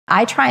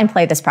I try and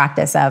play this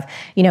practice of,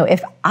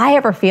 if I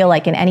ever feel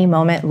like in any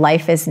moment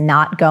life is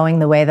not going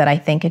the way that I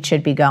think it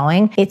should be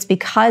going, it's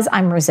because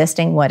I'm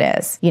resisting what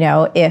is.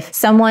 If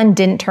someone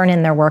didn't turn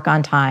in their work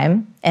on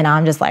time, and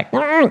I'm just like,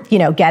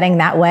 getting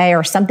that way,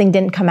 or something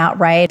didn't come out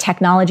right,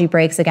 technology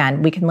breaks,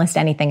 again, we can list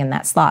anything in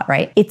that slot,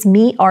 right? It's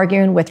me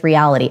arguing with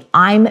reality.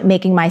 I'm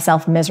making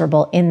myself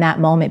miserable in that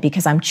moment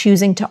because I'm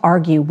choosing to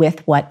argue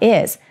with what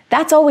is.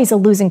 That's always a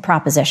losing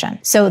proposition.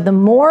 So the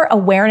more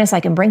awareness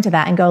I can bring to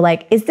that and go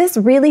like, is this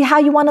really how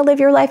you want to live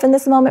your life in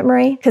this moment,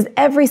 Marie? Because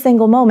every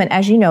single moment,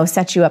 as you know,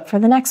 sets you up for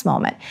the next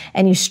moment.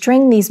 And you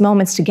string these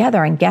moments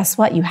together, and guess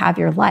what? You have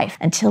your life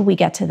until we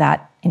get to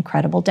that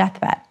incredible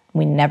deathbed.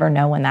 We never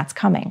know when that's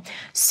coming.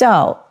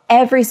 So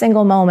every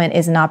single moment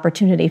is an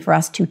opportunity for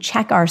us to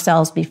check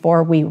ourselves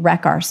before we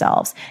wreck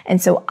ourselves.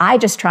 And so I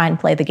just try and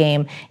play the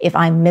game. If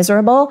I'm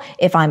miserable,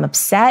 if I'm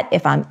upset,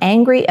 if I'm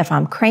angry, if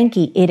I'm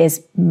cranky, it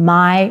is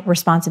my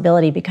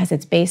responsibility because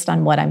it's based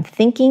on what I'm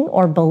thinking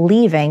or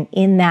believing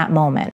in that moment.